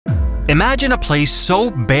Imagine a place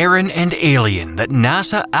so barren and alien that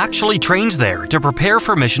NASA actually trains there to prepare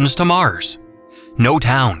for missions to Mars. No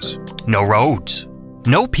towns, no roads,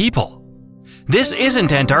 no people. This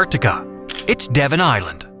isn't Antarctica. It's Devon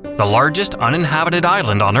Island, the largest uninhabited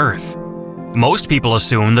island on Earth. Most people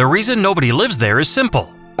assume the reason nobody lives there is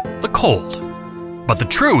simple: the cold. But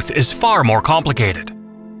the truth is far more complicated.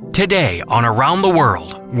 Today on Around the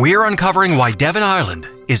World, we're uncovering why Devon Island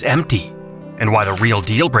is empty and why the real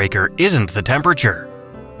deal breaker isn't the temperature.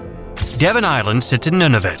 Devon Island sits in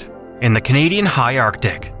Nunavut, in the Canadian high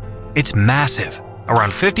Arctic. It's massive,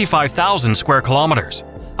 around 55,000 square kilometers,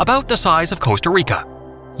 about the size of Costa Rica,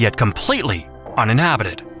 yet completely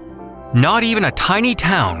uninhabited. Not even a tiny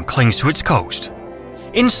town clings to its coast.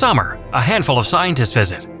 In summer, a handful of scientists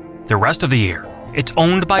visit. The rest of the year, it's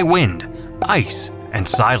owned by wind, ice, and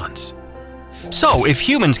silence. So if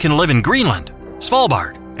humans can live in Greenland,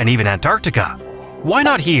 Svalbard, and even Antarctica, why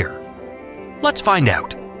not here? Let's find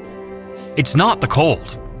out. It's not the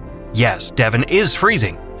cold. Yes, Devon is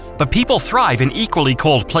freezing, but people thrive in equally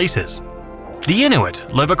cold places. The Inuit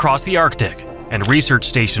live across the Arctic, and research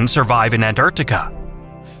stations survive in Antarctica.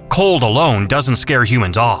 Cold alone doesn't scare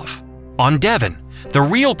humans off. On Devon, the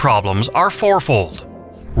real problems are fourfold: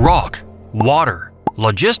 rock, water,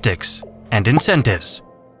 logistics, and incentives.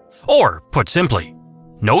 Or, put simply,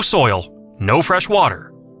 no soil, no fresh water,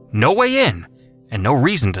 no way in, and no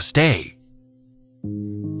reason to stay.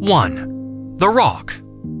 1. The rock.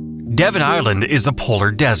 Devon Island is a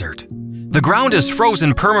polar desert. The ground is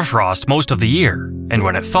frozen permafrost most of the year, and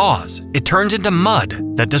when it thaws, it turns into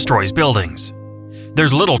mud that destroys buildings.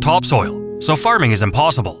 There's little topsoil, so farming is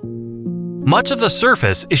impossible. Much of the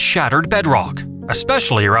surface is shattered bedrock,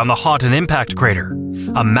 especially around the Houghton impact crater,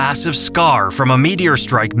 a massive scar from a meteor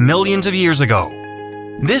strike millions of years ago.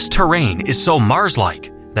 This terrain is so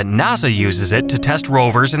Mars-like that NASA uses it to test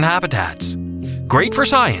rovers and habitats. Great for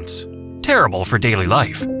science, terrible for daily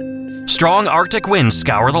life. Strong Arctic winds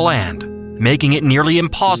scour the land, making it nearly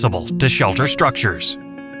impossible to shelter structures.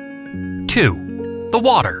 2. The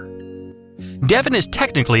water. Devon is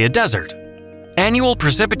technically a desert. Annual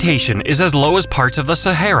precipitation is as low as parts of the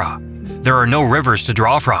Sahara. There are no rivers to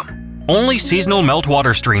draw from, only seasonal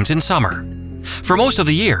meltwater streams in summer. For most of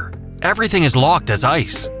the year, everything is locked as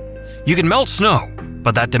ice. You can melt snow,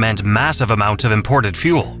 but that demands massive amounts of imported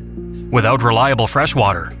fuel. Without reliable fresh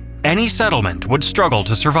water, any settlement would struggle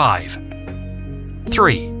to survive.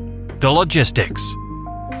 3. The logistics.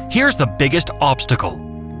 Here's the biggest obstacle: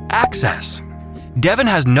 access. Devon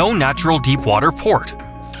has no natural deep-water port.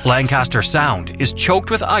 Lancaster Sound is choked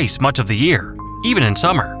with ice much of the year, even in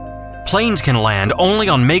summer. Planes can land only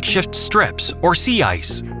on makeshift strips or sea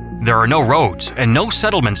ice. There are no roads and no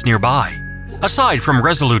settlements nearby, aside from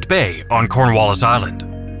Resolute Bay on Cornwallis Island.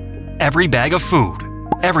 Every bag of food,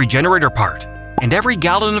 every generator part, and every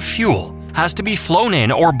gallon of fuel has to be flown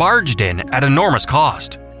in or barged in at enormous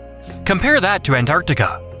cost. Compare that to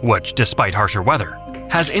Antarctica, which, despite harsher weather,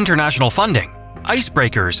 has international funding,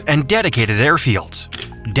 icebreakers, and dedicated airfields.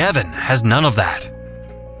 Devon has none of that.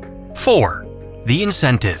 4. The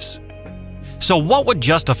incentives. So what would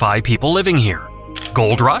justify people living here?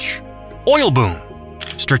 Gold rush? Oil boom?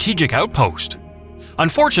 Strategic outpost?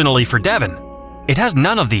 Unfortunately for Devon, it has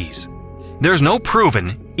none of these. There's no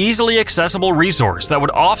proven, easily accessible resource that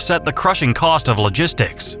would offset the crushing cost of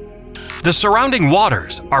logistics. The surrounding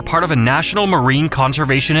waters are part of a national marine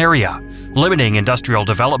conservation area, limiting industrial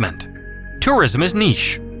development. Tourism is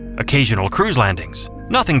niche, occasional cruise landings,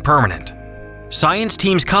 nothing permanent. Science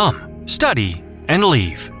teams come, study, and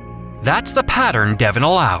leave. That's the pattern Devon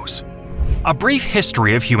allows. A brief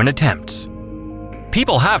history of human attempts.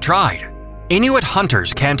 People have tried. Inuit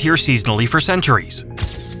hunters camped here seasonally for centuries.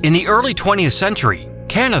 In the early 20th century,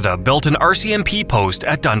 Canada built an RCMP post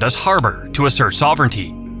at Dundas Harbour to assert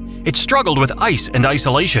sovereignty. It struggled with ice and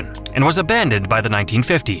isolation and was abandoned by the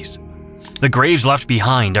 1950s. The graves left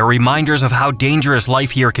behind are reminders of how dangerous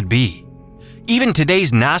life here could be. Even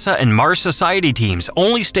today's NASA and Mars Society teams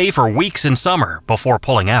only stay for weeks in summer before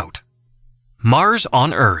pulling out. Mars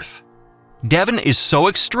on Earth. Devon is so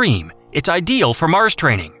extreme, it's ideal for Mars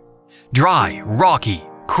training. Dry, rocky,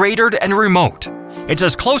 cratered, and remote. It's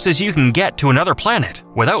as close as you can get to another planet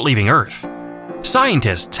without leaving Earth.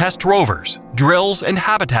 Scientists test rovers, drills, and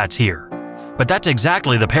habitats here. But that's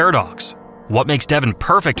exactly the paradox. What makes Devon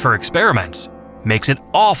perfect for experiments makes it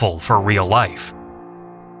awful for real life.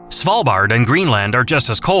 Svalbard and Greenland are just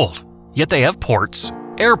as cold, yet they have ports,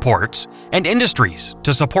 airports, and industries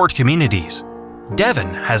to support communities.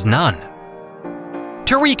 Devon has none.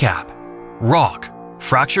 To recap: rock,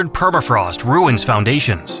 fractured permafrost ruins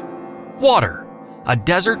foundations. Water, a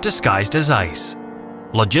desert disguised as ice.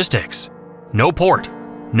 logistics. No port,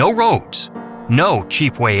 no roads, no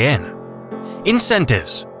cheap way in.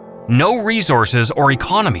 Incentives. No resources or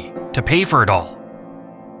economy to pay for it all.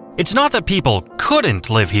 It's not that people couldn't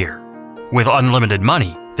live here. With unlimited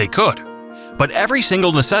money, they could. But every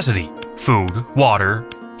single necessity, food, water,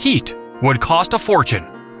 heat, would cost a fortune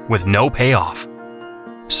with no payoff.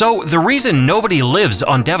 So the reason nobody lives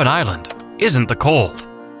on Devon Island isn't the cold.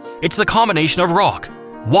 It's the combination of rock,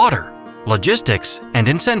 water, logistics, and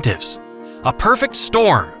incentives. A perfect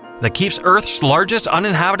storm that keeps Earth's largest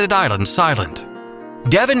uninhabited island silent.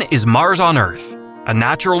 Devon is Mars on Earth, a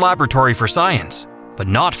natural laboratory for science, but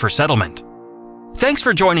not for settlement. Thanks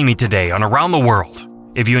for joining me today on Around the World.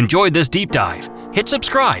 If you enjoyed this deep dive, hit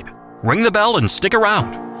subscribe, ring the bell, and stick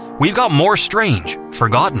around. We've got more strange,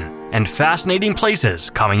 forgotten, and fascinating places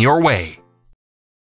coming your way.